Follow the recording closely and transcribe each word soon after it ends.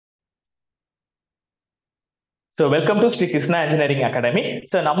So welcome to Sri Krishna Engineering Academy.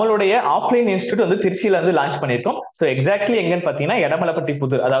 So நம்மளுடைய offline institute வந்து திருச்சியில வந்து லான்ச் பண்ணிருக்கோம். ஸோ எக்ஸாக்ட்லி எங்கன்னு பாத்தீங்கன்னா எடமலைப்பட்டி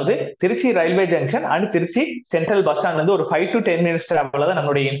புதூர், அதாவது Trichy railway junction and Trichy central bus ஸ்டாண்ட்ல இருந்து ஒரு 5 to 10 minutes டிராவல்ல தான்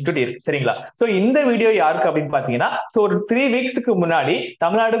நம்மளுடைய இன்ஸ்டியூட் இருக்கு. சரிங்களா? ஸோ இந்த வீடியோ யாருக்கு அப்படின்னு பாத்தீங்கன்னா, ஸோ ஒரு 3 weeksக்கு முன்னாடி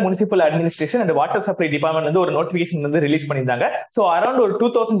Tamil Nadu municipal administration and water supply department வந்து ஒரு நோட்டிபிகேஷன் வந்து ரிலீஸ் பண்ணியிருந்தாங்க. ஸோ அரௌண்ட் ஒரு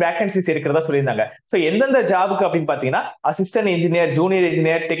 2000 வேகன்சிஸ் இருக்கிறதா சொல்லியிருந்தாங்க. ஸோ எந்தெந்த ஜாபுக்கு அப்படின்னு பாத்தீங்கன்னா assistant engineer, junior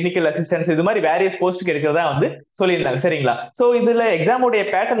engineer, technical assistance, இது மாதிரி வேரியஸ் போஸ்ட்டுக்கு இருக்கிறதா வந்து சொல்லியிருந்தாங்க. சரிங்களா? சோ இதுல எக்ஸாமுடைய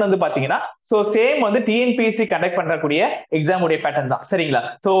பேட்டர்ன் வந்து பாத்தீங்கன்னா, சோ சேம் வந்து டிஎன்பிஎஸ்சி கண்டக்ட் பண்றக்கூடிய எக்ஸாமுடைய பேட்டர்ன் தான். சரிங்களா?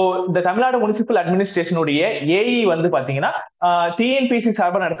 சோ இந்த தமிழ்நாடு முனிசிபல் அட்மினிஸ்ட்ரேஷனுடைய ஏஇ வந்து பாத்தீங்கன்னா டிஎன்பிஎஸ்சி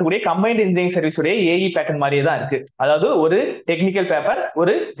சார்பா நடத்தக்கூடிய கம்பைன்ட் இன்ஜினியரிங் சர்வீஸ் உடைய ஏஇ பேட்டர்ன் மாதிரியே தான் இருக்கு. அதாவது ஒரு டெக்னிக்கல் பேப்பர்,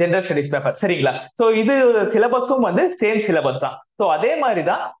 ஒரு ஜெனரல் ஸ்டடிஸ் பேப்பர். சரிங்களா? சோ இது சிலபஸும் வந்து சேம் சிலபஸ் தான். சோ அதே மாதிரி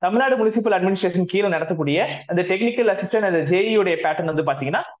தான் தமிழ்நாடு முனிசிபல் அட்மினிஸ்ட்ரேஷன் கீழே நடத்தக்கூடிய அந்த டெக்னிக்கல் அசிஸ்டன்ட் அந்த ஜேஇ உடைய பேட்டர்ன் வந்து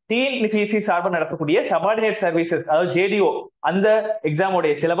பாத்தீங்கன்னா டிஎன்பிஎஸ்சி சார்பா நடத்தக்கூடிய சபார்டினேட் சர்வீசஸ், அதாவது ஜேடிஓ, அந்த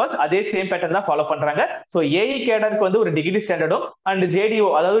எக்ஸாமோடைய சிலபஸ் அதே சேம் பேட்டர்ன் தான் ஃபாலோ பண்றாங்க. சோ ஏஇ கேடருக்கு வந்து ஒரு டிகிரி ஸ்டாண்டர்டும் அண்ட் ஜேடிஓ,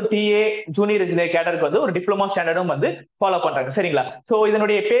 அதாவது டிஏ ஜூனியர் இன்ஜினியர் கேடருக்கு வந்து ஒரு டிப்ளமோ ஸ்டாண்டர்டும் வந்து ஃபாலோ பண்றாங்க. சரிங்களா? சோ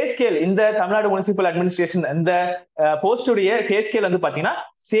இதனுடைய பே ஸ்கேல், இந்த தமிழ்நாடு முனிசிபல் அட்மினிஸ்ட்ரேஷன் இந்த போஸ்டுடைய பே ஸ்கேல் வந்து பாத்தீங்கன்னா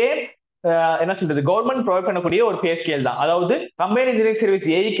சேம் என்ன சொல்றது, கவர்மெண்ட் ப்ரொவைட் பண்ணக்கூடிய ஒரு பே ஸ்கேல் தான். அதாவது கம்பைன்ட் இன்ஜினியரிங் சர்வீஸ்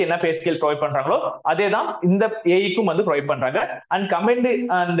ஏஇக்கு என்ன பே ஸ்கேல் ப்ரொவைட் பண்றாங்களோ அதே தான் இந்த ஏஇக்கும் வந்து ப்ரொவைட் பண்றாங்க. And combined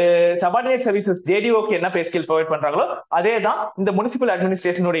and subordinate services ஜேடிஓக்கு என்ன பே ஸ்கேல் ப்ரொவைட் பண்றாங்களோ அதே தான் இந்த முனிசிபல்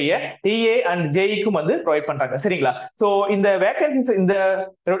அட்மினிஸ்ட்ரேஷனுடைய டிஏ அண்ட் ஜேஇக்கும் வந்து ப்ரொவைட் பண்றாங்க. சரிங்களா? சோ இந்த வேகன்சிஸ், இந்த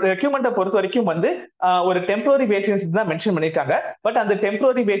ரெக்யூமெண்ட்டை பொறுத்த வரைக்கும் வந்து ஒரு டெம்பரரி பேசிஸ் தான் மென்ஷன் பண்ணிருக்காங்க. பட் அந்த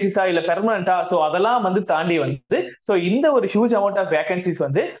டெம்பரரி பேசிஸா இல்ல பெர்மனண்டா, சோ அதெல்லாம் வந்து தாண்டி வந்து சோ இந்த ஒரு ஹியூஜ் அமௌண்ட் ஆஃப் வேகன்சிஸ்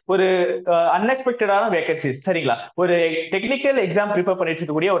வந்து ஒரு அன்எக்ஸ்பெக்டடான வேகன்சிஸ். சரிங்களா? ஒரு டெக்னிக்கல் எக்ஸாம் ப்ரிப்பேர் பண்ணிட்டு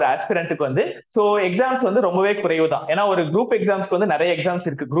இருக்கக்கூடிய ஒரு ஆஸ்பிரண்ட்டுக்கு வந்து சோ எக்ஸாம்ஸ் வந்து ரொம்பவே குறைவு தான். ஏன்னா ஒரு குரூப் எக்ஸாம்ஸ்க்கு வந்து நிறைய எக்ஸாம்ஸ்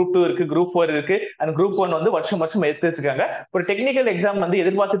இருக்கு. குரூப் 2 இருக்கு, குரூப் 4 இருக்கு, அண்ட் குரூப் 1 வந்து வருஷம் எடுத்து வச்சிருக்காங்க. ஒரு டெக்னிக்கல் எக்ஸாம் வந்து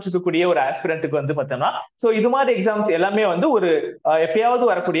எதிர்பார்த்துட்டு இருக்கக்கூடிய ஒரு ஆஸ்பிரண்ட்டுக்கு வந்து பார்த்தோம்னா சோ இது மாதிரி எக்ஸாம்ஸ் எல்லாமே வந்து ஒரு எப்பயாவது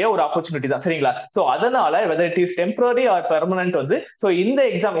வரக்கூடிய ஒரு ஆப்பர்ச்சுனிட்டி தான். சரிங்களா? சோ அதனால whether it is temporary R permanent வந்து சோ இந்த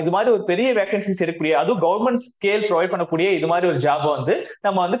எக்ஸாம் இது மாதிரி ஒரு பெரிய வேகன்சிஸ் இருக்கக்கூடிய, அதுவும் கவர்மெண்ட் ஸ்கேல் ப்ரொவைட் பண்ணக்கூடிய இது மாதிரி ஒரு ஜாப் வந்து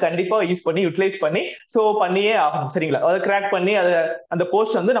நம்ம வந்து கண்டிப்பா யூஸ் பண்ணி யூட்டிலைஸ் பண்ணி சோ பண்ணியே ஆகணும். சரிங்களா? அதை கிராக் பண்ணி அந்த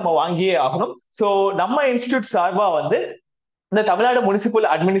போஸ்ட் வந்து நம்ம வாங்கியே ஆகணும். சோ நம்ம இன்ஸ்டிடியூட் சார்பா வந்து இந்த தமிழ்நாடு முனிசிபல்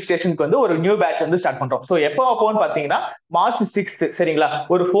அட்மினிஸ்ட்ரேஷனுக்கு வந்து ஒரு நியூ பேட்ச் வந்து ஸ்டார்ட் பண்றோம். சோ எப்போ அப்போன்னு பாத்தீங்கன்னா March 6th. சரிங்களா?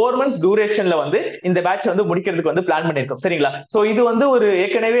 ஒரு 4 months டியூரேஷன்ல வந்து இந்த பேட்ச் வந்து முடிக்கிறதுக்கு வந்து பிளான் பண்ணிருக்கோம். சரிங்களா? சோ இது வந்து ஒரு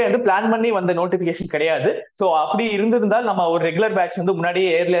ஏற்கனவே வந்து பிளான் பண்ணி வந்த நோட்டிபிகேஷன் கிடையாது. சோ அப்படி இருந்திருந்தால் நம்ம ஒரு ரெகுலர் பேட்ச் வந்து முன்னாடியே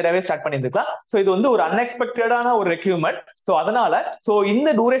ஏர்லியராகவே ஸ்டார்ட் பண்ணிருக்கலாம். சோ இது வந்து ஒரு அன்எக்ஸ்பெக்டடான ஒரு ரெக்யூர்மெண்ட். சோ அதனால சோ இந்த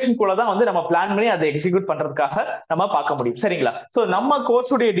டியூரேஷன் கூட தான் வந்து நம்ம பிளான் பண்ணி அதை எக்ஸிக்யூட் பண்றதுக்காக நம்ம பார்க்க முடியும். சரிங்களா? சோ நம்ம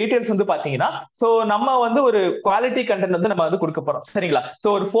கோர்ஸ் உடைய டீடைல்ஸ் வந்து பாத்தீங்கன்னா சோ நம்ம வந்து ஒரு குவாலிட்டி கண்டென்ட் வந்து நம்ம வந்து கொடுக்க போறோம். சரிங்களா? சோ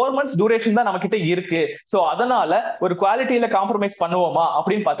ஒரு 4 months டியூரேஷன் தான் நம்ம கிட்ட இருக்கு. சோ அதனால ஒரு குவாலிட்டியில காம்ப்ரமைஸ் பண்ணுவோமா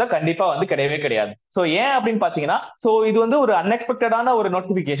அப்படின்னு பார்த்தா கண்டிப்பா வந்து கிடையவே கிடையாது. சோ ஏன் அப்படின்னு பாத்தீங்கன்னா சோ இது வந்து ஒரு அன்எக்ஸ்பெக்டடான ஒரு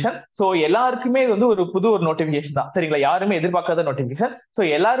நோட்டிபிகேஷன். சோ எல்லாருக்குமே இது வந்து ஒரு புது ஒரு நோட்டிபிகேஷன் தான். சரிங்களா? யாருமே எதிர்பார்க்காத நோட்டிபிகேஷன். சோ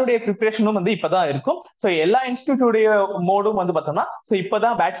எல்லாருடைய ப்ரிப்பரேஷனும் வந்து இப்பதான் இருக்கும். சோ எல்லா இன்ஸ்டிடியூட்டுடைய மோடும் வந்து பார்த்தோம்னா சோ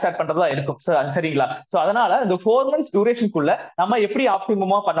இப்பதான் பேட்ச் ஸ்டார்ட் பண்றதா இருக்கும். சரிங்களா? சோ அதனால இந்த 4 months டியூரேஷனுக்குள்ள நம்ம எப்படி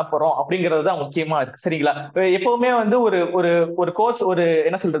ஆப்டிமமா பண்ண போறோம் அப்படிங்கிறது தான் முக்கியமா இருக்கு. சரிங்களா? எப்பவுமே வந்து ஒரு ஒரு ஒரு கோர்ஸ், ஒரு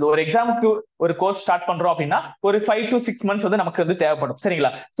என்ன சொல்றது, ஒரு எக்ஸாமுக்கு ஒரு கோர்ஸ் ஸ்டார்ட் பண்றோம் அப்படின்னா ஒரு 5 to 6 months வந்து நமக்கு வந்து தேவைப்படும்.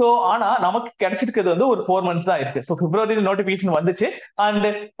 சரிங்களா? சோ ஆனா நமக்கு கிடைச்சிருக்கிறது வந்து ஒரு 4 months தான் இருக்கு. சோ பிப்ரவரி நோட்டிபிகேஷன் வந்துச்சு and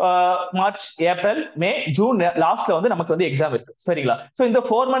March, April, May, June லாஸ்ட்ல வந்து நமக்கு வந்து எக்ஸாம் இருக்கு. சரிங்களா? சோ இந்த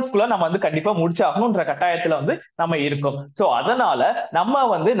 4 monthsக்குள்ள நம்ம வந்து கண்டிப்பா முடிச்சாகணும்ன்ற கட்டாயத்துல வந்து நம்ம இருக்கோம். சோ அதனால நம்ம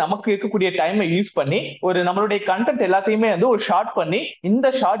வந்து நமக்கு இருக்கக்கூடிய டைமை யூஸ் பண்ணி ஒரு நம்மளுடைய கண்டென்ட் எல்லாத்தையுமே வந்து ஒரு ஷார்ட் பண்ணி இந்த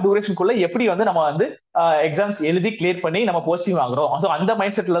ஷார்ட் டியூரேஷனுக்குள்ள எப்படி வந்து நம்ம வந்து எக்ஸாம்ஸ் எழுதி கிளியர் பண்ணி நம்ம போஸ்டிங் வாங்குறோம். சோ அந்த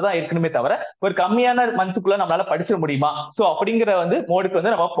மைண்ட் செட்ல தான் இருக்கணுமே தவிர ஒரு கம்மியான மந்த்துக்குள்ள நம்மளால படிச்சிட முடியுமா சோ அப்படிங்கிற வந்து மோடுக்கு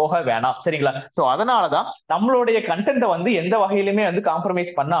வந்து நம்ம போக வேணாம். சரிங்களா? சோ அதனாலதான் நம்மளுடைய கண்டென்ட்டை வந்து எந்த வகையிலுமே வந்து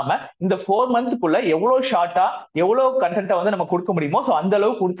காம்ப்ரமைஸ் பண்ணாம இந்த 4 monthக்குள்ள எவ்வளவு ஷார்ட்டா எவ்வளவு கண்டென்ட்டை வந்து நம்ம கொடுக்க முடியுமோ சோ அந்த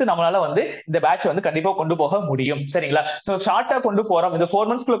அளவு கொடுத்து நம்மளால வந்து இந்த பேட்ச் வந்து கண்டிப்பா கொண்டு போக முடியும். சரிங்களா? சோ ஷார்ட்டா கொண்டு போறோம், இந்த 4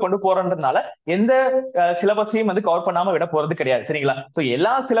 monthsக்குள்ள கொண்டு போறோம்ன்றதுனால எந்த சிலபஸையும் வந்து கவர் பண்ணாம விட போறது கிடையாது. சரிங்களா? சோ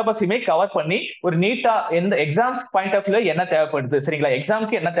எல்லா சிலபஸையுமே கவர் பண்ணி ஒரு நீட்டா எந்த எக்ஸாம்ஸ் பாயிண்ட் ஆஃப் வியூல என்ன தேவைப்படுது, சரிங்களா,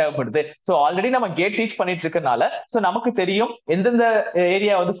 எக்ஸாம்க்கு என்ன தேவைப்படுது, சோ ஆல்ரெடி நம்ம கேட் டீச் பண்ணிட்டு இருக்கனால சோ நமக்கு தெரியும் எந்தெந்த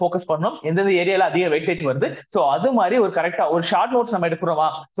ஏரியா வந்து ஃபோக்கஸ் பண்ணணும், எந்தெந்த ஏரியால அதிக வெயிட்டேஜ் வருது. சோ அது மாதிரி ஒரு கரெக்டா ஒரு ஷார்ட் நோட்ஸ் நம்ம எடுக்கிறோமா,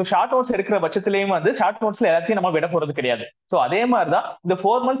 சோ ஷார்ட் நோட்ஸ் எடுக்கிற பட்சத்திலையும் வந்து ஷார்ட் நோட்ஸ்ல எல்லாத்தையும் நம்ம விட போறது கிடையாது. சோ அதே மாதிரிதான் இந்த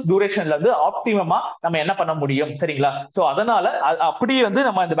 4 months டியூரேஷன்ல வந்து ஆப்டிமமா நம்ம என்ன பண்ண முடியும். சரிங்களா? சோ அதனால அப்படியே வந்து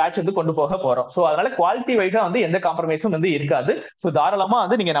நம்ம இந்த பேட்ச் வந்து கொண்டு போக போறோம். சோ அதனால குவாலிட்டி வைஸா வந்து எந்த காம்ப்ரமைஸும் வந்து இருக்காது. சோ தாராளமா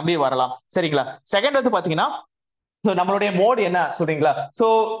வந்து நீங்க நம்பி வரலாம். சரிங்களா? செகண்ட் வந்து பாத்தீங்கன்னா சோ நம்மளுடைய மோட் என்ன சொல்றீங்களா? So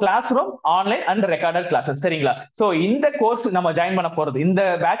class room, online and recorded classes சரிங்களா? சோ இந்த கோர்ஸ் நம்ம ஜாயின் பண்ண போறது, இந்த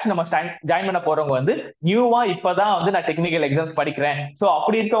பேட்ச் நம்ம ஜாயின் பண்ண போறவங்க வந்து நியூவா இப்பதான் வந்து நான் டெக்னிக்கல் எக்ஸாம்ஸ் படிக்கிறேன். சோ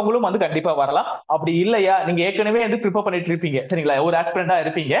அப்படி இருக்கவங்களும் வந்து கண்டிப்பா வரலாம். அப்படி இல்லையா நீங்க ஏற்கனவே வந்து ப்ரிப்பேர் பண்ணிட்டு இருப்பீங்க சரிங்களா? ஒரு ஆஸ்பிரண்டா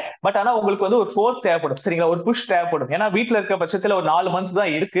இருப்பீங்க. பட் ஆனா உங்களுக்கு வந்து ஒரு ஃபோர்ஸ் தேவைப்படும் சரிங்களா? ஒரு புஷ் தேவைப்படும். ஏன்னா வீட்ல இருக்க பட்சத்துல ஒரு 4 மந்த்ஸ்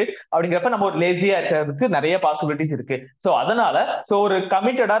தான் இருக்கு. அப்படிங்கிறப்ப நம்ம ஒரு லேசியா இருக்கிறதுக்கு நிறைய பாசிபிலிட்டிஸ் இருக்கு. சோ அதனால ஒரு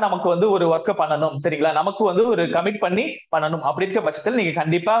கமிட்டடா நமக்கு வந்து ஒரு ஒர்க் பண்ணணும் சரிங்களா? நமக்கு வந்து ஒரு கமிட் பண்ணி பண்ணணும். அப்படி இருக்க பட்சத்தில் நீங்க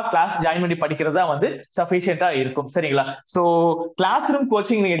கண்டிப்பா கிளாஸ் ஜாயின் பண்ணி படிக்கிறதா வந்து சஃபிஷியன்டா இருக்கும் சரிங்களா? சோ கிளாஸ் ரூம்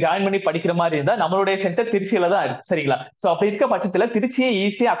கோச்சிங் நீங்க ஜாயின் பண்ணி படிக்கிற மாதிரி இருந்தா நம்மளுடைய சென்டர் திருச்சியில தான் இருக்கு சரிங்களா? சோ அப்படி இருக்க பட்சத்துல திருச்சியை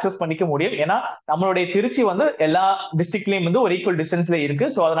ஈஸியா அக்சஸ் பண்ணிக்க முடியும். ஏன்னா நம்மளுடைய திருச்சி வந்து எல்லா டிஸ்ட்ரிக்ட்லயும் வந்து ஒரு ஈக்குவல் டிஸ்டன்ஸ்ல இருக்கு.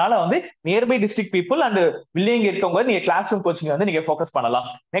 சோ அதனால வந்து nearby district people and willing இருக்கவங்க நீங்க கிளாஸ் ரூம் கோச்சிங் வந்து நீங்க ஃபோக்கஸ் பண்ணலாம்.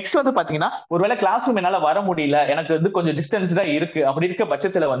 நெக்ஸ்ட் வந்து பாத்தீங்கன்னா ஒருவேளை கிளாஸ் ரூம் என்னால வர முடியல, எனக்கு வந்து கொஞ்சம் டிஸ்டன்ஸ்டா இருக்கு அப்படி இருக்க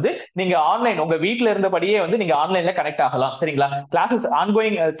பட்சத்துல வந்து நீங்க ஆன்லைன் உங்க வீட்ல இருந்தபடியே வந்து நீங்க ஆன்லைன்ல கனெக்ட் ஆகலாம் சரிங்களா? Classes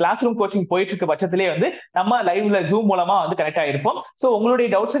ongoing class room coaching போயிட்டு இருக்க பட்சத்திலே வந்து நம்ம லைவ்ல ஜூம் மூலமா வந்து கனெக்ட் ஆயிருப்போம். சோ உங்களுடைய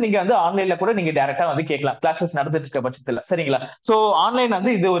டவுட்ஸ் நீங்க வந்து ஆன்லைன்ல கூட நீங்க டைரக்டா வந்து கேட்கலாம் கிளாஸஸ் நடந்துட்டு இருக்க பட்சத்துல சரிங்களா? சோ ஆன்லைன்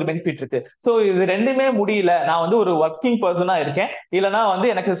வந்து இது ஒரு பெனிஃபிட் இருக்கு. சோ இது ரெண்டுமே முடியல, நான் வந்து ஒரு ஒர்க்கிங் பர்சனா இருக்கேன், இல்லனா வந்து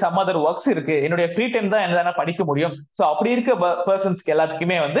எனக்கு சம் அதர் ஒர்க்ஸ் இருக்கு, என்னுடைய ஃப்ரீ டைம் தான் என்னால படிக்க முடியும். சோ அப்படி இருக்க பர்சன்ஸ்க்கு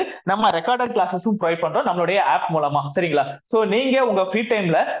எல்லாத்துக்குமே வந்து நம்ம ரெக்கார்டட் கிளாஸஸும் ப்ரொவைட் பண்றோம் நம்மளுடைய ஆப் மூலமா சரிங்களா? சோ நீங்க உங்க ஃப்ரீ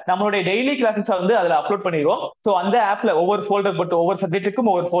டைம்ல நம்மளுடைய டெய்லி கிளாஸஸ் வந்து அதுல அப்லோட் பண்ணிடுவோம். சோ அந்த ஆப்ல ஒவ்வொரு ஃபோல்டர் போட்டு ஒவ்வொரு சப்ஜெக்ட்டுக்கும்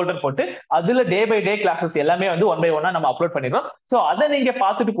ஒவ்வொரு ஃபோல்டர் போட்டு அதுல டே பை டே கிளாஸஸ் எல்லாமே வந்து ஒன் பை ஒன்னா நம்ம அப்லோட் பண்ணிடுறோம். சோ அதை நீங்க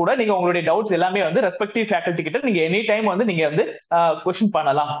பார்த்துட்டு கூட நீங்க உங்களுடைய டவுட்ஸ் எல்லாமே வந்து ரெஸ்பெக்டிவ் ஃபேக்கல்டி கிட்ட நீங்க எனி டைம் வந்து நீங்க வந்து கொஸ்டின்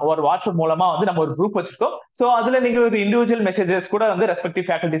பண்ணலாம். ஒரு வாட்ஸ்அப் மூலமா வந்து நம்ம ஒரு குரூப் வச்சிருக்கோம். சோ அதுல நீங்க ஒரு இண்டிவிஜுவல் மெசேஜஸ் கூட வந்து ரெஸ்பெக்டிவ்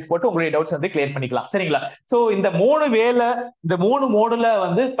ஃபேக்கல்டிஸ் போட்டு உங்களுடைய டவுட்ஸ் வந்து கிளியர் பண்ணிக்கலாம் சரிங்களா? சோ இந்த 3 வேல இந்த 3 மோடுல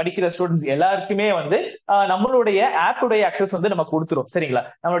வந்து படிக்கிற ஸ்டூடெண்ட்ஸ் எல்லாருக்குமே வந்து நம்மளுடைய ஆப் உடைய அக்சஸ் வந்து நம்ம கொடுத்துரும் சரிங்களா?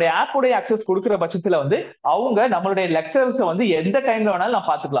 நம்மளுடைய ஆப் உடைய அக்சஸ் கொடுக்கிற பட்சத்துல வந்து அவங்க நம்மளுடைய லெக்சர்ஸ் வந்து எந்த டைம்ல வேணாலும் நான்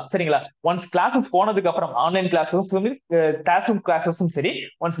பாத்துக்கலாம் சரிங்களா? ஒன்ஸ் கிளாஸஸ் போனதுக்கு அப்புறம் ஆன்லைன் கிளாஸஸும் கிளாஸ் ரூம் கிளாஸஸும் சரி,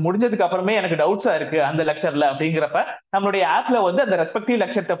 ஒன்ஸ் முடிஞ்சதுக்கு அப்புறமே எனக்கு டவுட்ஸா இருக்கு அந்த லெக்சர்ல அப்படிங்கிறப்ப நம்மளுடைய ஆப்ல வந்து அந்த ரெஸ்பெக்டிவ்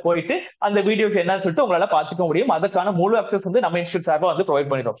லெக்சர்ட்ட போயிட்டு அந்த வீடியோஸ் என்னன்னு சொல்லிட்டு உங்களால பாத்துக்க முடியும். அதுக்கான முழு அக்சஸ் வந்து நம்ம இன்ஸ்டியூட் சார்பா வந்து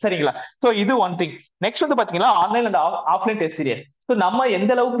ப்ரொவைட் பண்ணிடுறோம் சரிங்களா? சோ இது ஒன் திங். நெக்ஸ்ட் வந்து பாத்தீங்கன்னா online and offline test serious. நம்ம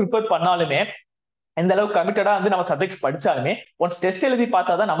எந்த அளவுக்கு ப்ரிப்பேர் பண்ணாலுமே, எந்த அளவுக்கு கமிட்டடா வந்து நம்ம சப்ஜெக்ட்ஸ் படிச்சாலுமே ஒன்ஸ் டெஸ்ட் எழுதி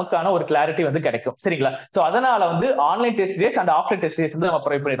பார்த்தா தான் நமக்கான ஒரு கிளாரிட்டி வந்து கிடைக்கும் சரிங்களா? சோ அதனால வந்து online test series and offline test series வந்து நம்ம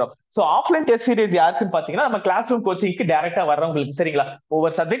ப்ரொவைட் பண்ணிடுறோம். சோ ஆஃப்லைன் டெஸ்ட் சீரிஸ் யாருக்குன்னு பாத்தீங்கன்னா நம்ம கிளாஸ் ரூம் கோச்சிங்க்கு டைரக்டா வர்றவங்களுக்கு சரிங்களா?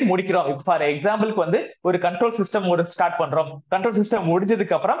 ஒவ்வொரு சப்ஜெக்ட் முடிக்கிறோம். ஃபார் எக்ஸாம்பிளுக்கு வந்து ஒரு கண்ட்ரோல் சிஸ்டம் ஒரு ஸ்டார்ட் பண்றோம். கண்ட்ரோல் சிஸ்டம்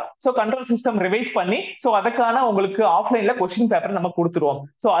முடிஞ்சதுக்கு அப்புறம் சோ கண்ட்ரோல் சிஸ்டம் ரிவைஸ் பண்ணி சோ அதுக்கான உங்களுக்கு ஆஃப்லைன்ல கொஸ்டின் பேப்பர் நம்ம கொடுத்துருவோம்.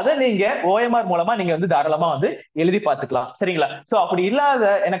 சோ அதை நீங்க ஓஎம்ஆர் மூலமா நீங்க வந்து தாராளமா வந்து எழுதி பார்த்துக்கலாம் சரிங்களா? சோ அப்படி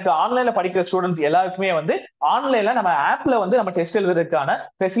இல்லாத எனக்கு ஆன்லைன்ல படிக்கிற ஸ்டூடெண்ட்ஸ் எல்லாருக்குமே வந்து ஆன்லைன்ல நம்ம ஆப்ல வந்து நம்ம டெஸ்ட் எழுதுறதுக்கான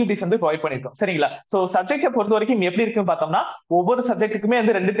ஃபெசிலிட்டிஸ் வந்து ப்ரொவைட் பண்ணிருக்கோம் சரிங்களா? சோ சப்ஜெக்ட்டை பொறுத்த வரைக்கும் எப்படி இருக்குன்னு பார்த்தோம்னா ஒவ்வொரு சப்ஜெக்ட்டுக்குமே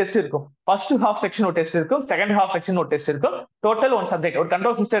வந்து 2 டெஸ்ட் இருக்கும். ஃபர்ஸ்ட் ஹாஃப் செக்ஷன் ஒரு டெஸ்ட் இருக்கும், செகண்ட் ஹாஃப் செக்ஷன் ஒரு டெஸ்ட் இருக்கும். டோட்டல் ஒன் சப்ஜெக்ட் ஒரு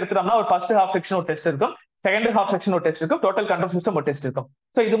கண்ட்ரோல் சிஸ்டம் எடுத்துட்டோம்னா ஒரு ஃபர்ஸ்ட் ஹாஃப் செக்ஷன் ஒரு டெஸ்ட் இருக்கும், செகண்ட் ஹாஃப் செக்ஷன் ஒரு டெஸ்ட் இருக்கும், டோட்டல் கண்ட்ரோல் சிஸ்டம் ஒரு டெஸ்ட் இருக்கும்.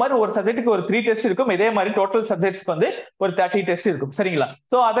 சோ இது மாதிரி ஒரு சப்ஜெக்ட்டுக்கு ஒரு 3 டெஸ்ட் இருக்கும். இதே மாதிரி டோட்டல் சப்ஜெக்ட்ஸ்க்கு வந்து ஒரு 30 டெஸ்ட் இருக்கும் சரிங்களா?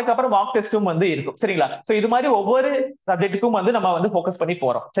 சோ அதுக்கப்புறம் மார்க் டெஸ்டும் வந்து இருக்கும் சரிங்களா? சோ இது மாதிரி ஒவ்வொரு சப்ஜெக்ட்டுக்கும் வந்து நம்ம வந்து ஃபோக்கஸ் பண்ணி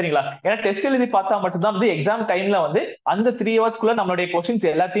போறோம் சரிங்களா? ஏன்னா டெஸ்ட் எழுதி பார்த்தா மட்டும் தான் வந்து எக்ஸாம் டைம்ல வந்து அந்த 3 ஹவர்ஸ்க்குள்ள நம்மளுடைய கொஸ்டின்ஸ்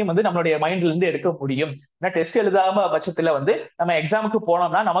எல்லாத்தையும் வந்து நம்மளுடைய மைண்ட்ல இருந்து எடுக்க முடியும். ஏன்னா டெஸ்ட் எழுதாம பட்சத்துல வந்து நம்ம எக்ஸாமுக்கு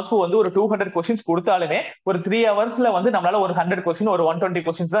போனோம்னா நமக்கு வந்து ஒரு 200 கொஸ்டின்ஸ் கொடுத்தாலுமே ஒரு 3 ஹவர்ஸ்ல வந்து நம்மளால ஒரு 100 கொஸ்டின் ஒரு 120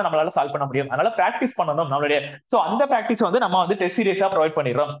 கொஸ்டின்ஸ் தான் நம்மளால சால்வ் பண்ண முடியும். அதனால பிராக்டிஸ் பண்ணணும் நம்மளுடைய. சோ அந்த பிராக்டிஸ் வந்து நம்ம வந்து டெஸ்ட் சீரியஸா ப்ரொவைட்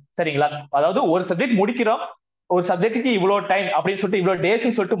பண்ணிடுறோம் சரிங்களா? அதாவது ஒரு சப்ஜெக்ட் முடிக்கிறோம், ஒரு சப்ஜெக்ட்டுக்கு இவ்வளவு டைம் அப்படின்னு சொல்லிட்டு இவ்வளவு டேஸ்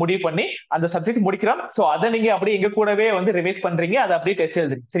சொல்லிட்டு முடிவு பண்ணி அந்த சப்ஜெக்ட் முடிக்கிறோம். சோ அதை நீங்க அப்படியே எங்க கூடவே வந்து ரிவைஸ் பண்றீங்க, அதை அப்படியே டெஸ்ட்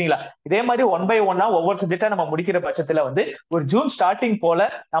எழுதுறீங்க சரிங்களா? இதே மாதிரி ஒன் பை ஒன்னா ஒவ்வொரு சப்ஜெக்டா நம்ம முடிக்கிற பட்சத்துல வந்து ஒரு ஜூன் ஸ்டார்டிங் போல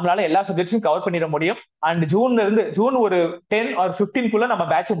நம்மளால எல்லா சப்ஜெக்ட்ஸும் கவர் பண்ணிட முடியும். அண்ட் ஜூன் ஒரு 10 ஆர் 15 நம்ம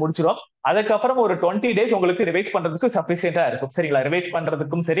பேட்ச் முடிச்சிடும். அதுக்கப்புறம் ஒரு 20 டேஸ் உங்களுக்கு ரிவைஸ் பண்றதுக்கு சஃபிஷியன்டா இருக்கும் சரிங்களா? ரிவைஸ்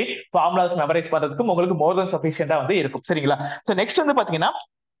பண்றதுக்கும் சரி, ஃபார்முலாஸ் மெமரைஸ் பண்றதுக்கும் உங்களுக்கு மோர் தென் சஃபிஷியன்டா வந்து இருக்கும் சரிங்களா? சோ நெக்ஸ்ட் வந்து பாத்தீங்கன்னா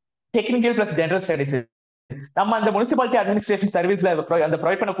டெக்னிக்கல் பிளஸ் ஜெனரல் ஸ்டடிஸ். நம்ம அந்த முனிசிபாலிட்டி அட்மினிஸ்ட்ரேஷன் சர்வீஸ்ல அந்த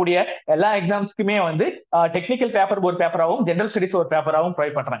ப்ரொவைட் பண்ணக்கூடிய எல்லா எக்ஸாம்ஸ்க்குமே வந்து டெக்னிக்கல் பேப்பர் ஒரு பேப்பராகவும் ஜெனரல் ஸ்டடிஸ் ஒரு பேப்பராகவும்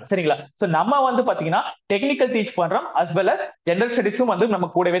ப்ரொவைட் பண்றாங்க சரிங்களா? சோ நம்ம வந்து பாத்தீங்கன்னா டெக்னிக்கல் டீச் பண்றோம் அஸ் வெல் அஸ் ஜெனரல் ஸ்டடிஸும் வந்து நம்ம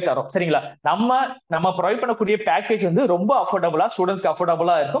கூடவே தரோம் சரிங்களா? நம்ம ப்ரொவைட் பண்ணக்கூடிய பேக்கேஜ் வந்து ரொம்ப அஃபோர்டபுளா ஸ்டூடெண்ட்ஸ்க்கு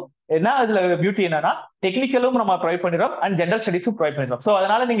அஃபோர்டபுளா இருக்கும். என்ன அதுல பியூட்டி என்னன்னா டெக்னிக்கலும் நம்ம ப்ரொவைட் பண்ணிடுறோம் அண்ட் ஜென்ரல் ஸ்டடிஸும் ப்ரொவைட் பண்ணிடுறோம். ஸோ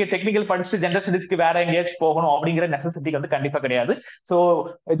அதனால நீங்க டெக்னிக்கல் படிச்சுட்டு ஜென்ரல் ஸ்டடிஸ்க்கு வேற எங்கேயாச்சும் போகணும் அப்படிங்கிற நெசசிட்டி வந்து கண்டிப்பா கிடையாது. ஸோ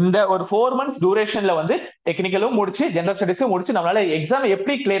இந்த ஒரு 4 months டியூரேஷன்ல வந்து டெக்னிக்கலும் முடிச்சு ஜென்ரல் ஸ்டடிஸும் முடிச்சு நம்மளால எக்ஸாம்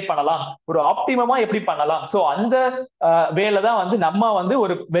எப்படி கிளியர் பண்ணலாம், ஒரு ஆப்டிமமா எப்படி பண்ணலாம், ஸோ அந்த வேல தான் வந்து நம்ம வந்து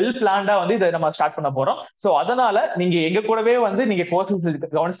ஒரு வெல் பிளான்டா வந்து இதை நம்ம ஸ்டார்ட் பண்ண போறோம். ஸோ அதனால நீங்க எங்க கூடவே வந்து நீங்க கோர்சஸ்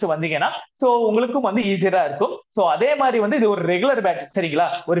கவனிச்சுட்டு வந்தீங்கன்னா ஸோ உங்களுக்கும் வந்து ஈஸியரா இருக்கும். ஸோ அதே மாதிரி வந்து இது ஒரு ரெகுலர் பேட்ச், சரிங்களா,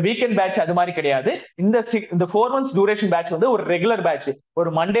 ஒரு வீக்கெண்ட் பேட்ச் அது மாதிரி கிடையாது. இந்த 4 months டியூரேஷன் பேட்ச் வந்து ஒரு ரெகுலர் பேட்ச். ஒரு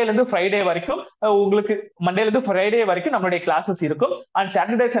மண்டேல இருந்து ஃப்ரைடே வரைக்கும் உங்களுக்கு மண்டேல இருந்து ஃப்ரைடே வரைக்கும் நம்மளுடைய கிளாஸஸ் இருக்கும். அண்ட்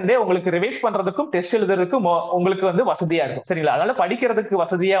சாட்டர்டே சண்டே உங்களுக்கு ரிவைஸ் பண்றதுக்கும் டெஸ்ட் எழுதுறதுக்கும் உங்களுக்கு வந்து வசதியா இருக்கும், சரிங்களா. அதனால படிக்கிறதுக்கு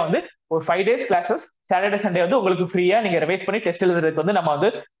வசதியா வந்து ஒரு 5 days கிளாஸஸ், சாட்டர்டே சண்டே வந்து உங்களுக்கு ஃப்ரீயா நீங்க ரிவைஸ் பண்ணி டெஸ்ட் எழுதுறதுக்கு வந்து நம்ம வந்து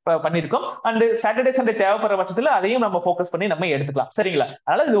பண்ணிருக்கோம். அண்ட் சாட்டர்டே சண்டே தேவைப்படுற பட்சத்துல அதையும் நம்ம ஃபோக்கஸ் பண்ணி நம்ம எடுத்துக்கலாம், சரிங்களா.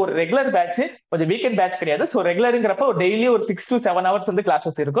 அதனால இது ஒரு ரெகுலர் பேட்ச், கொஞ்சம் வீக்கெண்ட் பேட்ச் கிடையாது. ஸோ ரெகுலருங்கிறப்ப டெய்லி ஒரு 6 to 7 hours வந்து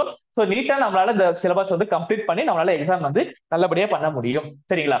கிளாஸஸ் இருக்கும். ஸோ நீட்டா நம்மளால இந்த சிலபஸ் வந்து கம்ப்ளீட் பண்ணி நம்மளால எக்ஸாம் வந்து நல்லபடியா பண்ண முடியும்,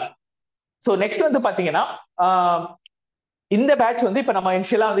 சரிங்களா. ஸோ நெக்ஸ்ட் வந்து பாத்தீங்கன்னா இந்த பேட்ச் வந்து இப்ப நம்ம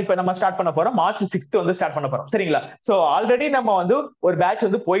இனிஷியலா வந்து இப்ப நம்ம ஸ்டார்ட் பண்ண போறோம், March 6th வந்து ஸ்டார்ட் பண்ண போறோம், சரிங்களா. சோ ஆல்ரெடி நம்ம வந்து ஒரு பேட்ச்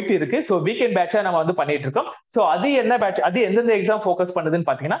வந்து போயிட்டு இருக்கு. சோ வீக்கெண்ட் பேட்சா நம்ம வந்து பண்ணிட்டு இருக்கோம். சோ அது என்ன பேட்ச், அது எந்தெந்த எக்ஸாம் ஃபோக்கஸ் பண்ணுதுன்னு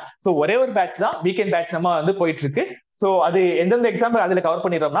பாத்தீங்கன்னா, சோ ஒரே ஒரு பேட்ச் தான் வீக்கெண்ட் பேட்ச் நம்ம வந்து போயிட்டு இருக்கு. சோ அது எந்தெந்த எக்ஸாம் அதுல கவர்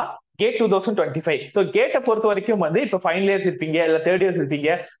பண்ணிடுறோம்னா கேட் 2025. ஸோ கேட்டை பொறுத்த வரைக்கும் வந்து இப்போ ஃபைனல் இயர்ஸ் இருப்பீங்க, இல்ல தேர்ட் இயர்ஸ் இருப்பீங்க.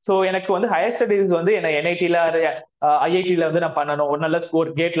 ஸோ எனக்கு வந்து ஹையர் ஸ்டடிஸ் வந்து என்ன என்ஐடில ஐஐடில வந்து நான் பண்ணணும், ஒரு நல்ல ஸ்கோர்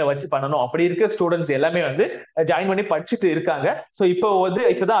கேட்ல வச்சு பண்ணணும் அப்படி இருக்க ஸ்டூடெண்ட்ஸ் எல்லாமே வந்து ஜாயின் பண்ணி படிச்சுட்டு இருக்காங்க. ஸோ இப்போ வந்து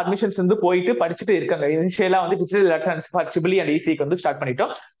இப்போதான் அட்மிஷன்ஸ் வந்து போயிட்டு படிச்சுட்டு இருக்காங்க. இனிஷியலா வந்து டிஜிட்டல் எலக்ட்ரானிக்ஸ் ட்ரிபிள் அண்ட் இசிக்கு வந்து ஸ்டார்ட்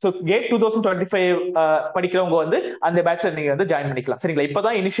பண்ணிட்டோம். ஸோ கேட் 2025 படிக்கிறவங்க வந்து அந்த பேட்ச்ல நீங்க வந்து ஜாயின் பண்ணிக்கலாம், சரிங்களா.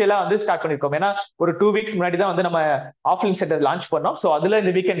 இப்போதான் இனிஷியலா வந்து ஸ்டார்ட் பண்ணிருக்கோம். ஏன்னா ஒரு 2 weeks முன்னாடி தான் வந்து நம்ம ஆஃப்லைன் சென்டர் லான்ச் பண்ணோம். ஸோ அதுல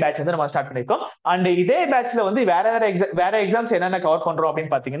இந்த வீக்கெண்ட் பேட்ச் வந்து நம்ம ஸ்டார்ட் பண்ணிருக்கோம். அண்ட் இதே பேட்ச்ல வந்து வேற எக்ஸாம்ஸ் என்னென்ன கவர் பண்றோம்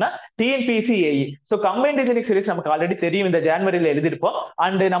அப்படின்னு பாத்தீங்கன்னா TNPSC AE. So combined engineering series நமக்கு ஆல்ரெடி தெரியும், இந்த ஜனவரியில எழுதிருப்போம்.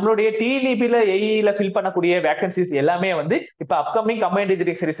 அண்ட் நம்மளுடைய டிஎன்இபில ஏஇல ஃபில் பண்ணக்கூடிய வேகன்சிஸ் எல்லாமே வந்து இப்ப அப்கமிங் கம்பைன்ட்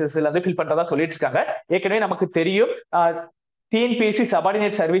இன்ஜினியரிங் சீரிஸ்ல வந்து ஃபில் பண்றதா சொல்லிட்டு இருக்காங்க. ஏற்கனவே நமக்கு தெரியும் டிஎன்பிஎஸ்சி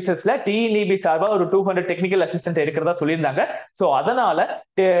சபார்டினேட் சர்வீசஸ்ல டிஎன்இபி சார்பா ஒரு 200 டெக்னிக்கல் அசிஸ்டன்ட் இருக்கிறதா சொல்லியிருந்தாங்க. சோ அதனால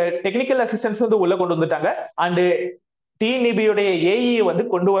டெக்னிக்கல் அசிஸ்டன்ஸ் வந்து உள்ள கொண்டு வந்துட்டாங்க. அண்ட் டிஎன்இபியுடைய ஏஇ வந்து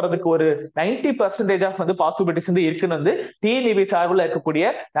கொண்டு வரதுக்கு ஒரு 90% ஆஃப் வந்து பாசிபிலிட்டிஸ் வந்து இருக்குன்னு வந்து டிஎன்இபி சார்பில் இருக்கக்கூடிய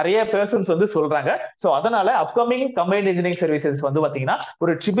நிறைய பர்சன்ஸ் வந்து சொல்றாங்க. சோ அதனால அப்கமிங் கம்பைன்ட் இன்ஜினியரிங் சர்வீசஸ் வந்து பாத்தீங்கன்னா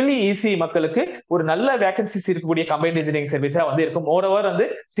ஒரு ட்ரிபிள் இசி மக்களுக்கு ஒரு நல்ல வேகன்சிஸ் இருக்கக்கூடிய கம்பைன்ட் இன்ஜினியரிங் சர்வீஸா வந்து இருக்கும். மோரோவர் வந்து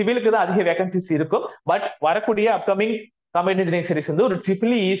சிவிலுக்கு தான் அதிக வேகன்சிஸ் இருக்கும். பட் வரக்கூடிய அப்கமிங் கம்பைன்ட் இன்ஜினியரிங் சர்வீஸ் வந்து ஒரு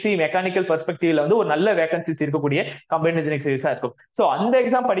ட்ரிபிள் இசி மெக்கானிக்கல் பெர்ஸ்பெக்டிவ்ல வந்து ஒரு நல்ல வேகன்சிஸ் இருக்கக்கூடிய கம்பைன்ட் இன்ஜினியரிங் சர்வீஸா இருக்கும். சோ அந்த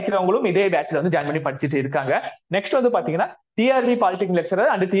எக்ஸாம் படிக்கிறவங்களும் இதே பேட்ச்ல வந்து ஜாயின் பண்ணி படிச்சுட்டு இருக்காங்க. நெக்ஸ்ட் வந்து பாத்தீங்கன்னா TRB polytechnic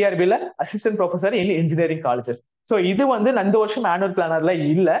lecturer and டிஆர்பில assistant professor in engineering colleges. So இது வந்து இந்த வருஷம் ஆனுவல் பிளானர்ல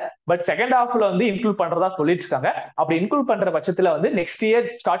இல்ல, பட் செகண்ட் ஹாஃப்ல வந்து இன்க்ளூட் பண்றதா சொல்லிட்டு இருக்காங்க. அப்படி இன்க்ளூட் பண்ற பட்சத்துல வந்து நெக்ஸ்ட் இயர்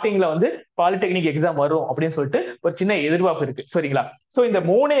ஸ்டார்டிங்ல வந்து பாலிடெக்னிக் எக்ஸாம் வரும் அப்படின்னு சொல்லிட்டு ஒரு சின்ன எதிர்பார்ப்பு இருக்கு, சரிங்களா. சோ இந்த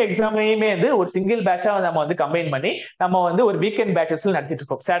 3 எக்ஸாமையுமே வந்து ஒரு சிங்கிள் பேட்சா நம்ம வந்து கம்பைன் பண்ணி நம்ம வந்து ஒரு வீக்கெண்ட் பேட்சஸ்ல நடத்திட்டு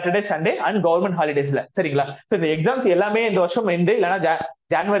இருக்கோம், சாட்டர்டே சண்டே அண்ட் கவர்மெண்ட் ஹாலிடேஸ்ல, சரிங்களா. சோ இந்த எக்ஸாம்ஸ் எல்லாமே இந்த வருஷம் எண்டு இல்லைன்னா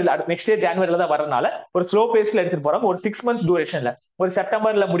ஜான்வரில நெக்ஸ்ட் இயர் ஜான்வரில தான் வரனால ஒரு ஸ்லோ பேஸ்ல எடுத்துட்டு போறோம். ஒரு 6 months டியூரேஷன்ல ஒரு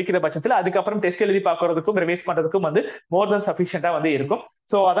செப்டம்பர்ல முடிக்கிற பட்சத்துல அதுக்கப்புறம் டெஸ்ட் எழுதி பார்க்கறதுக்கும் ரிவைஸ் பண்றதுக்கும் வந்து மோர் தென் சஃபிஷியன்டா வந்து இருக்கும்.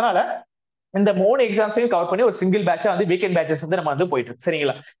 சோ அதனால இந்த 3 எக்ஸாம்ஸையும் கவர் பண்ணி ஒரு சிங்கிள் பேட்சா வந்து வீக்கெண்ட் பேட்சஸ் வந்து நம்ம வந்து போயிட்டு இருக்கு,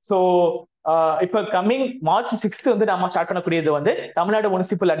 சரிங்களா. சோ இப்ப கம்மிங் March 6th வந்து நம்ம ஸ்டார்ட் பண்ணக்கூடியது வந்து Tamil Nadu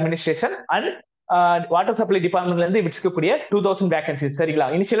municipal administration and water supply டிபார்ட்மெண்ட்ல இருந்து விடுக்கக்கூடிய 2000 வேகன்சிஸ், சரிங்களா.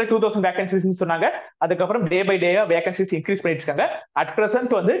 இனிஷியலா 2000 வேகன்சிஸ் சொன்னாங்க. அதுக்கப்புறம் day by day vacancies increase பண்ணிட்டு இருக்காங்க. அட்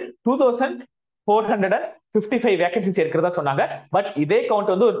பிரசன்ட் வந்து 2455 வேகன்சிஸ் இருக்கிறதா சொன்னாங்க. பட் இதே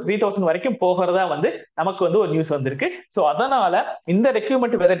கவுண்ட் வந்து ஒரு 3000 வரைக்கும் போகிறதா வந்து நமக்கு வந்து ஒரு நியூஸ் வந்திருக்கு. சோ அதனால இந்த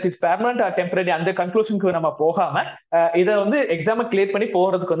requirement whether it is permanent R temporary அந்த கன்க்ளூஷனுக்கு நம்ம போகாம இதை வந்து எக்ஸாம் கிளியர் பண்ணி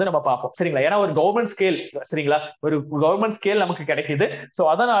போகிறதுக்கு வந்து நம்ம பார்ப்போம், சரிங்களா. ஏன்னா ஒரு கவர்மெண்ட் ஸ்கேல், சரிங்களா, ஒரு கவர்மெண்ட் ஸ்கேல் நமக்கு கிடைக்குது. சோ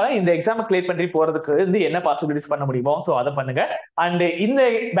அதனால இந்த எக்ஸாம் கிளியர் பண்ணி போறதுக்கு வந்து என்ன பாசிபிலிட்டிஸ் பண்ண முடியுமோ சோ அதை பண்ணுங்க. அண்ட் இந்த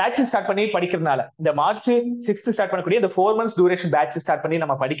பேட்ச் ஸ்டார்ட் பண்ணி படிக்கிறதுனால இந்த March 6th ஸ்டார்ட் பண்ணக்கூடிய இந்த 4 months டியூரேஷன் பேட்ச் ஸ்டார்ட் பண்ணி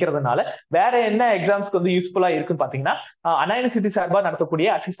நம்ம படிக்கிறதுனால வேற என்ன எக்ஸாம்ஸ்க்கு வந்து யூஸ்ஃபுல்லா இருக்குன்னு பாத்தீங்கன்னா அண்ணா யூனிவர்சிட்டி சார்பா நடத்தக்கூடிய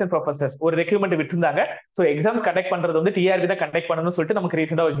அசிஸ்டன்ட் ப்ரொஃபசர்ஸ் ஒரு ரெக்ரூட்மெண்ட் விட்டுருந்தாங்க. சோ எக்ஸாம்ஸ் கண்டக்ட் பண்றது வந்து டிஆர்பி தான் கண்டக்ட் பண்ணணும்னு சொல்லிட்டு நமக்கு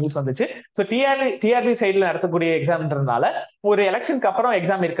ரீசெண்டா ஒரு நியூஸ் வந்துச்சு. சோ டிஆர்பி சைட்ல நடத்தக்கூடிய எக்ஸாம்ன்றதுனால ஒரு எலெக்ஷனுக்கு அப்புறம்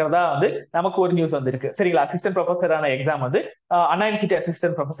எக்ஸாம் இருக்கிறதா வந்து நமக்கு ஒரு நியூஸ் வந்திருக்கு, சரிங்களா. அசிஸ்டன்ட் ப்ரொஃபசரான எக்ஸாம் வந்து அண்ணா யூனிவர்சிட்டி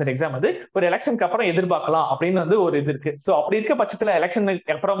அசிஸ்டன்ட் ப்ரொஃபசர் எக்ஸாம் வந்து ஒரு எலெக்ஷனுக்கு அப்புறம் எதிர்பார்க்கலாம் அப்படின்னு வந்து ஒரு இது இருக்கு. சோ அப்படி இருக்க பட்சத்துல எலெக்ஷன்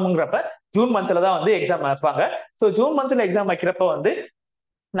அப்புறம்ங்கிறப்ப ஜூன் மந்த்ல தான் வந்து எக்ஸாம் வைப்பாங்க. சோ ஜூன் மந்த்ல எக்ஸாம் வைக்கிறப்ப வந்து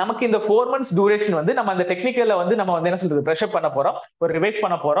நமக்கு இந்த 4 months டியூரேஷன் வந்து நம்ம அந்த டெக்னிக்கல்ல வந்து நம்ம வந்து என்ன சொல்றது ப்ரெஷர் பண்ண போறோம், ஒரு ரிவைஸ்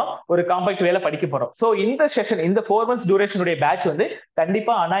பண்ண போறோம், ஒரு காம்பாக்ட் வேல படிக்க போறோம். சோ இந்த செஷன் இந்த 4 months டியூரேஷனுடைய பேட்ச் வந்து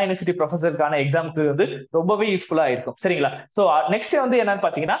கண்டிப்பா அண்ணா யூனிவர்சிட்டி ப்ரொஃபசருக்கான எக்ஸாமுக்கு வந்து ரொம்பவே யூஸ்ஃபுல்லா இருக்கும். சரிங்களா? சோ நெக்ஸ்ட் வந்து என்னன்னு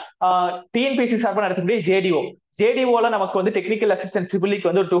பாத்தீங்கன்னா டிஎன்பிஎஸ்சி சார்பா நடத்தக்கூடிய ஜேடிஓ ஜேடிஓல நமக்கு வந்து டெக்னிக்கல் அசிஸ்டன்ட் ட்ரிபிளிக்கு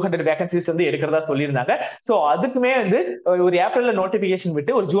வந்து ஒரு 200 வேகன்சிஸ் வந்து எடுக்கிறதா சொல்லியிருந்தாங்க. சோ அதுக்குமே வந்து ஒரு ஏப்ரல்ல நோட்டிபிகேஷன்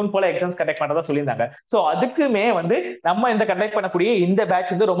விட்டு ஒரு ஜூன் போல எக்ஸாம்ஸ் கண்டக்ட் பண்றதா சொல்லியிருந்தாங்க. சோ அதுக்குமே வந்து நம்ம இந்த கண்டக்ட் பண்ணக்கூடிய இந்த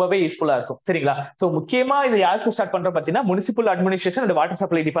பேட்ச் வந்து ரொம்பவே யூஸ்ஃபுல்லா இருக்கும். சரிங்களா? சோ முக்கியமா இது யாருக்கு ஸ்டார்ட் பண்றோம் பாத்தீங்கன்னா municipal administration and water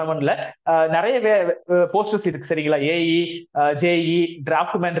supply டிபார்ட்மெண்ட்ல நிறைய போஸ்டர்ஸ் இருக்கு. சரிங்களா? ஏஇ, ஜேஇ,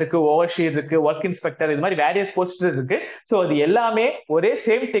 டிராஃப்ட்மேன் இருக்கு, ஓவர்ஷீர் இருக்கு, ஒர்க் இன்ஸ்பெக்டர், இது மாதிரி வேரியஸ் போஸ்டர் இருக்கு. சோ அது எல்லாமே ஒரே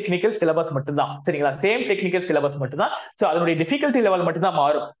சேம் டெக்னிக்கல் சிலபஸ் மட்டும்தான். சரிங்களா? சேம் டெக்னிக்கல் சிலபஸ் மட்டும்தான். சோ அதனுடைய டிஃபிகல்ட்டி லெவல் மட்டும் தான்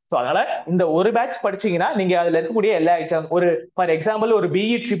மாறும். சோ அதனால இந்த ஒரு பேட்ச் படிச்சீங்கன்னா நீங்க அதுல இருக்கக்கூடிய எல்லா எக்ஸாம் ஒரு ஃபார் எக்ஸாம்பிள் ஒரு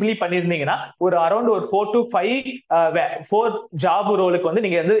பிஇ ட்ரிபிள் பண்ணிருந்தீங்கன்னா ஒரு அரௌண்ட் ஒரு 4 to 5 ஜாப் ரோலுக்கு வந்து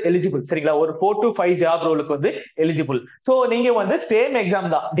நீங்க வந்து எலிஜிபிள். சரிங்களா? ஒரு 4 to 5 ஜாப் ரோலுக்கு வந்து எலிஜிபிள். சோ நீங்க வந்து சேம் எக்ஸாம்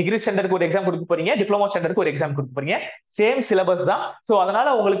தான். டிகிரி ஸ்டாண்டர்டுக்கு ஒரு எக்ஸாம் கொடுக்க போறீங்க, டிப்ளமோ ஸ்டாண்டர்டுக்கு ஒரு எக்ஸாம் கொடுக்க போறீங்க, சேம் சிலபஸ் தான். சோ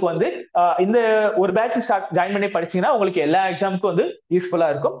அதனால உங்களுக்கு வந்து இந்த ஒரு பேட்ச் ஜாயின் பண்ணி படிச்சீங்கன்னா உங்களுக்கு எல்லா எக்ஸாமுக்கும் வந்து யூஸ்ஃபுல்லா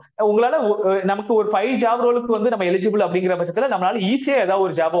இருக்கும். உங்களால நமக்கு ஒரு 5 ஜாப் ரோலுக்கு வந்து நம்ம எலிஜிபிள் அப்படிங்கிற பட்சத்துல நம்மளால ஈஸியா ஏதாவது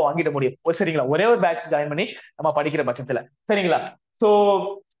ஒரு ஜாப் வாங்கிட முடியும். சரிங்களா? ஒரே ஒரு பேட்ச் ஜாயின் பண்ணி நம்ம படிக்கிற பட்சத்துல. சரிங்களா? சோ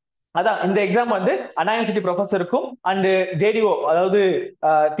அதான் இந்த எக்ஸாம் வந்து அண்ணா யூனிவர்சிட்டி ப்ரொஃபஸருக்கும் அண்ட் ஜேடிஓ அதாவது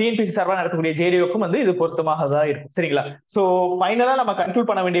டிஎன்பிசி சார்பா நடத்தக்கூடிய ஜேடிஓக்கும் வந்து இது பொருத்தமாக தான் இருக்கும். சரிங்களா? சோ ஃபைனலா நம்ம கன்க்ளூட்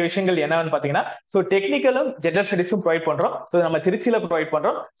பண்ண வேண்டிய விஷயங்கள் என்னன்னு பாத்தீங்கன்னா சோ டெக்னிக்கலும் ஜெண்டர் ஸ்டடிஸும் ப்ரொவைட் பண்றோம். சோ நம்ம திருச்சியில ப்ரொவைட்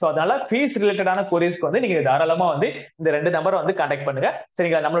பண்றோம். சோ அதனால ஃபீஸ் ரிலேட்டடான கோரிஸ்க்கு வந்து நீங்க தாராளமா வந்து இந்த 2 நம்பரை வந்து கான்டாக்ட் பண்ணுங்க.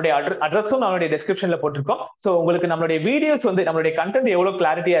 சரிங்களா? நம்மளுடைய அட்ரஸும் நம்மளுடைய டிஸ்கிரிப்ஷன்ல போட்டிருக்கோம். சோ உங்களுக்கு நம்மளுடைய வீடியோஸ் வந்து நம்மளுடைய கண்டென்ட் எவ்வளவு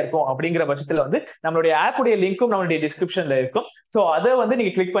கிளாரிட்டியா இருக்கும் அப்படிங்கிற பட்சத்துல வந்து நம்மளுடைய ஆப்புடைய லிங்க்கும் நம்மளுடைய டிஸ்கிரிப்ஷன்ல இருக்கும். சோ அதை வந்து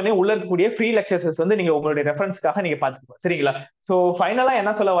நீங்க கிளிக் பண்ணி உள்ள இருக்கக்கூடிய ஃப்ரீ லெக்சர்ஸ் வந்து நீங்க உங்களுடைய ரெஃபரன்ஸ்க்காக நீங்க பாத்துக்கோங்க. சரிங்களா? சோ ஃபைனலா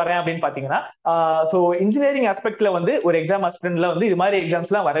என்ன சொல்ல வரேன் அப்படின்னு பாத்தீங்கன்னா சோ இன்ஜினியரிங் ஆஸ்பெக்ட்ல வந்து ஒரு எக்ஸாம் ஆஸ்பிரண்ட்ல வந்து இது மாதிரி எக்ஸாம்ஸ்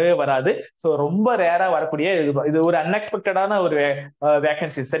எல்லாம் வரவே வராது. சோ ரொம்ப ரேரா வரக்கூடிய இது ஒரு அன்எக்ஸ்பெக்டடான ஒரு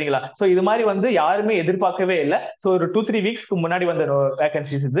வேகன்சி. சரிங்களா? சோ இது மாதிரி வந்து யாருமே எதிர்பார்க்கவே இல்லை. சோ ஒரு 2-3 வீக்ஸ்க்கு முன்னாடி வந்த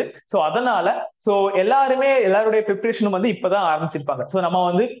வேகன்சிஸ் இது. சோ அதனால சோ எல்லாருடைய ப்ரிப்பரேஷனும் வந்து இப்பதான் ஆரம்பிச்சிருப்பாங்க. சோ நம்ம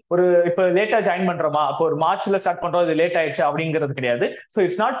வந்து ஒரு இப்ப லேட்டா ஜாயின் பண்றோமா, அப்போ ஒரு மார்ச்ல ஸ்டார்ட் பண்றோம், இது லேட் ஆயிடுச்சு அப்படிங்கிறது கிடையாது. So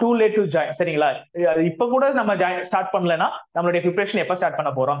it's not too late to join. சரிங்களா? இப்ப கூட நம்ம ஸ்டார்ட் பண்ணலன்னா நம்மளுடைய ப்ரிப்பரேஷன் எப்ப ஸ்டார்ட்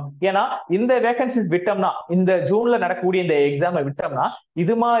பண்ண போறோம்? ஏன்னா இந்த வேகன்சிஸ் விட்டோம்னா இந்த ஜூன்ல நடக்கக்கூடிய இந்த எக்ஸாம் விட்டோம்னா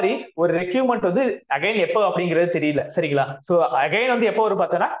இது மாதிரி ஒரு ரெக்யூமெண்ட் வந்து அகைன் எப்போ அப்படிங்கிறது தெரியல. சரிங்களா? சோ அகைன் வந்து எப்போ வரும்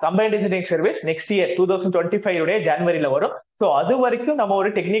பார்த்தோம்னா combined engineering service next year 2025 ஜனவரியில வரும். சோ அது வரைக்கும் நம்ம ஒரு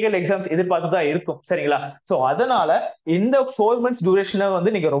டெக்னிக்கல் எக்ஸாம்ஸ் எதிர்பார்த்து தான் இருக்கும். சரிங்களா? சோ அதனால இந்த 4 months டியூரேஷனை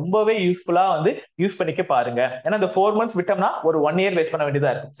வந்து நீங்க ரொம்பவே யூஸ்ஃபுல்லா வந்து யூஸ் பண்ணிக்க பாருங்க. ஏன்னா இந்த 4 months விட்டோம்னா ஒரு 1 year வேஸ்ட் பண்ண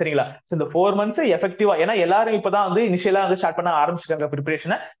வேண்டியதா இருக்கும். சரிங்களா? சோ இந்த 4 months எஃபெக்டிவா ஏன்னா எல்லாரும் இப்பதான் வந்து இனிஷியலா வந்து ஸ்டார்ட் பண்ண ஆரம்பிச்சிருக்காங்க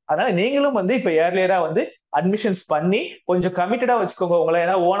ப்ரிப்பரேஷனை. அதனால நீங்களும் வந்து இப்ப ஏர்லியரா வந்து அட்மிஷன்ஸ் பண்ணி கொஞ்சம் கமிட்டடா வச்சுக்கோங்க உங்களை.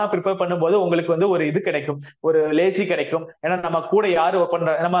 ஏன்னா ஓனா ப்ரிப்பேர் பண்ணும்போது உங்களுக்கு வந்து ஒரு இது கிடைக்கும், ஒரு லேசி கிடைக்கும். ஏன்னா நம்ம கூட யாரு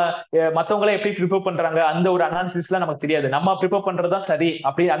பண்ற நம்ம மத்தவங்களை எப்படி ப்ரிப்பேர் பண்றாங்க அந்த ஒரு அனாலிசிஸ் எல்லாம் நமக்கு தெரியாது. நம்ம ப்ரிப்பேர் பண்றதுதான் சரி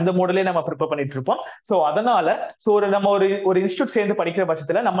அப்படி அந்த மாடலே நம்ம ப்ரிப்பேர் பண்ணிட்டு இருப்போம். சோ அதனால சோ நம்ம ஒரு இன்ஸ்டியூட் சேர்ந்து படிக்கிற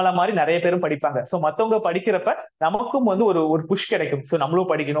பட்சத்துல நம்மள மாதிரி நிறைய பேரும் படிப்பாங்க. சோ மத்தவங்க படிக்கிறப்ப நமக்கும் வந்து ஒரு புஷ் கிடைக்கும். சோ நம்மளும்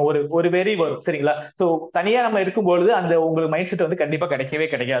படிக்கணும், ஒரு வெறி வரும். சரிங்களா? சோ தனியா நம்ம இருக்கும்பொழுது அந்த உங்களுக்கு மைண்ட் செட் வந்து கண்டிப்பா கிடைக்கவே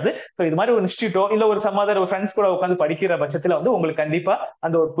கிடைக்காது. சோ இது மாதிரி ஒரு இன்ஸ்டியூட்டோ இல்ல ஒரு சமாதான ஃப்ரெண்ட்ஸ் கூட உட்காந்து படிக்கிற பட்சத்துல வந்து உங்களுக்கு கண்டிப்பா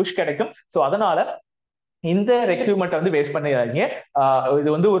அந்த ஒரு புஷ் கிடைக்கும். சோ அதனால இந்த ரெக்ரூட்மெண்ட் வந்து வேஸ்ட் பண்ணிடாதீங்க. இது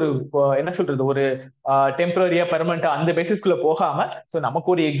வந்து ஒரு என்ன சொல்றது ஒரு டெம்பரரியா பெர்மனண்டா அந்த பேசிஸ்குள்ள போகாம சோ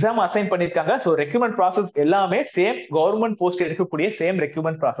நமக்கு ஒரு எக்ஸாம் அசைன் பண்ணிருக்காங்க. சோ ரெக்ரூட்மெண்ட் ப்ராசஸ் எல்லாமே சேம் கவர்மெண்ட் போஸ்ட் எடுக்கக்கூடிய சேம்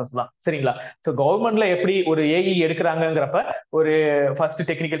ரெக்ரூட்மெண்ட் ப்ராசஸ் தான். சரிங்களா? சோ கவர்மெண்ட்ல எப்படி ஒரு ஏஇ எடுக்கிறாங்கிறப்ப ஒரு ஃபர்ஸ்ட்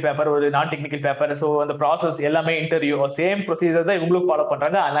டெக்னிக்கல் பேப்பர், ஒரு நான் டெக்னிக்கல் பேப்பர், சோ அந்த ப்ராசஸ் எல்லாமே இன்டர்வியூ சேம் ப்ரொசீஜர் தான் இவங்களும் ஃபாலோ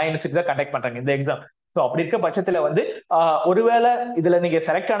பண்றாங்க. அண்ணா யூனிவர்சிட்டி தான் கண்டக்ட் பண்றாங்க இந்த எக்ஸாம். சோ அப்படி இருக்க பட்சத்துல வந்து ஒருவேளை இதுல நீங்க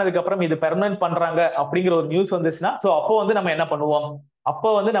செலக்ட் ஆனதுக்கு அப்புறம் இது பெர்மனன்ட் பண்றாங்க அப்படிங்கிற ஒரு நியூஸ் வந்துச்சுன்னா சோ அப்போ வந்து நம்ம என்ன பண்ணுவோம்? அப்போ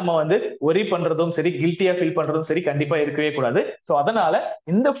வந்து நம்ம வந்து ஒரி பண்றதும் சரி, கில்ட்டியா ஃபீல் பண்றதும் சரி கண்டிப்பா இருக்கவே கூடாது. சோ அதனால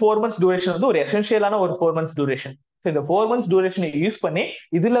இந்த 4 months டியூரேஷன் வந்து ஒரு எசென்ஷியலான ஒரு 4 months டியூரேஷன். சோ இந்த 4 months டியூரேஷனை யூஸ் பண்ணி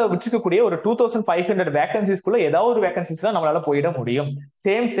இதுல வச்சுக்கக்கூடிய ஒரு 2500 வேகன்சிஸ்குள்ள ஏதாவது ஒரு வேகன்சிஸ்ல நம்மளால போயிட முடியும்.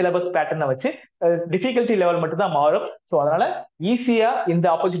 சேம் சிலபஸ் பேட்டர்னை வச்சு டிஃபிகல்ட்டி லெவல் மட்டும் தான் மாறும். சோ அதனால ஈஸியா இந்த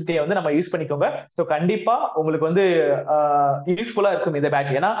ஆப்பர்ச்சுனிட்டியை வந்து நம்ம யூஸ் பண்ணிக்கோங்க. சோ கண்டிப்பா உங்களுக்கு வந்து யூஸ்ஃபுல்லா இருக்கும் இந்த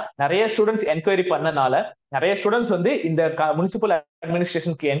பேட்ச். ஏன்னா நிறைய ஸ்டூடெண்ட்ஸ் என்கொயரி பண்ணனால நிறைய ஸ்டூடெண்ட்ஸ் வந்து இந்த முனிசிபல்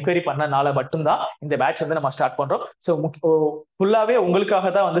அட்மினிஸ்ட்ரேஷனுக்கு என்கொயரி பண்ணனால மட்டும்தான் இந்த பேட்ச் வந்து நம்ம ஸ்டார்ட் பண்றோம். ஸோ ஃபுல்லாவே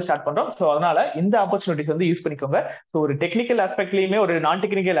உங்களுக்காக தான் வந்து ஸ்டார்ட் பண்றோம். ஸோ அதனால இந்த ஆப்பர்ச்சுனிட்டிஸ் வந்து யூஸ் பண்ணிக்கோங்க. ஸோ ஒரு டெக்னிக்கல் ஆஸ்பெக்ட்லயுமே ஒரு நான்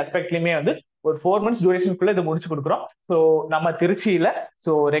டெக்னிக்கல் ஆஸ்பெக்ட்லயுமே வந்து ஒரு 4 months டியூரேஷனுக்குள்ள இது முடிச்சு கொடுக்குறோம். ஸோ நம்ம திருச்சியில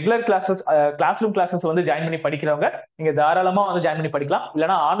so regular classes class room classes வந்து ஜாயின் பண்ணி படிக்கிறவங்க நீங்க தாராளமா வந்து ஜாயின் பண்ணி படிக்கலாம்.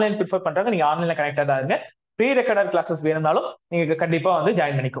 இல்லைன்னா ஆன்லைன் ப்ரிஃபர் பண்றாங்க, நீங்க ஆன்லைன்ல கனெக்டடா இருங்க. ப்ரீ ரெக்கார்டட் கிளாஸஸ் வேணும்னாலும் நீங்க கண்டிப்பா வந்து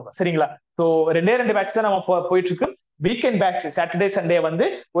ஜாயின் பண்ணிக்கோங்க. சரிங்களா? ஸோ 2 பேட்ச் தான் நம்ம போயிட்டு இருக்கு. வீக்கெண்ட் பேட்ச் சாட்டர்டே சண்டே வந்து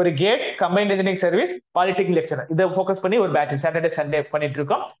ஒரு gate combined engineering service polytechnic lecture இதை ஃபோக்கஸ் பண்ணி ஒரு பேட்ச் சாட்டர்டே சண்டே பண்ணிட்டு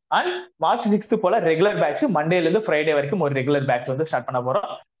இருக்கோம். அண்ட் March 6th போல ரெகுலர் பேட்ச் மண்டேல இருந்து ஃப்ரைடே வரைக்கும் ஒரு ரெகுலர் பேட்ச் வந்து ஸ்டார்ட் பண்ண போறோம்.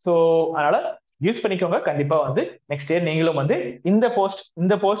 ஸோ அதனால யூஸ் பண்ணிக்கோங்க. கண்டிப்பா வந்து நெக்ஸ்ட் இயர் நீங்களும் வந்து இந்த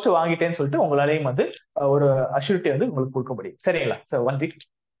போஸ்ட் வாங்கிட்டேன்னு சொல்லிட்டு உங்களாலையும் வந்து ஒரு அஷ்யூரிட்டி வந்து உங்களுக்கு கொடுக்க முடியும். சரிங்களா? So 1 week